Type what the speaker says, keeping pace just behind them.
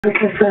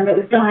Because it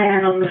was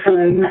Diane on the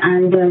phone,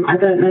 and I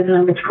don't know the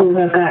number to call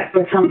her back,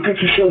 but I'm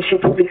pretty sure she'll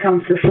probably come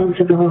to the front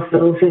of the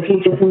hospital, so if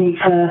you just meet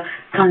her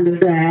kind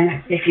of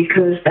there, if you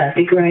could, that'd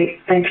be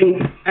great. Thank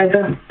you.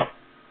 Over.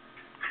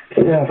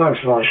 Yeah, thanks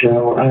for that,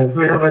 Cheryl. Do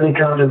we have any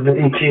kind of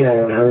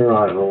ETA on her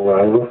arrival?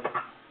 Over.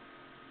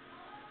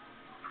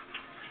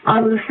 I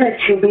would have said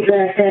she'll be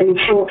there fairly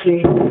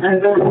shortly.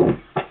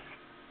 Over.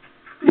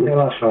 Yeah,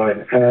 that's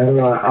fine.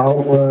 Right,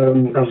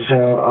 as I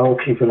say, I'll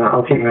keep an eye,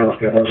 I'll keep my eyes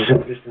peeled. As I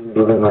said, just in the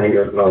middle of my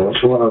ear at the moment,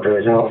 so what I'll do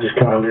is I'll just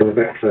try and do a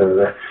bit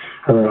further,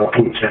 and then I'll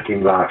keep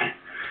checking back.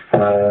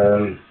 As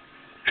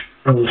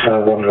I say,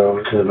 I'll wander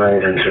over to the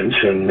main entrance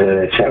and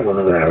check one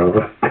of there,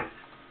 over.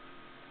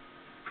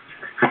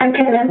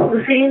 Okay then,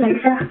 we'll see you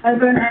later.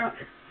 Over and out.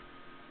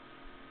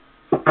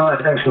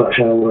 Alright, thanks for that,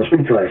 Cheryl. We'll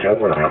speak to you later.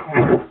 Over and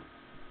out.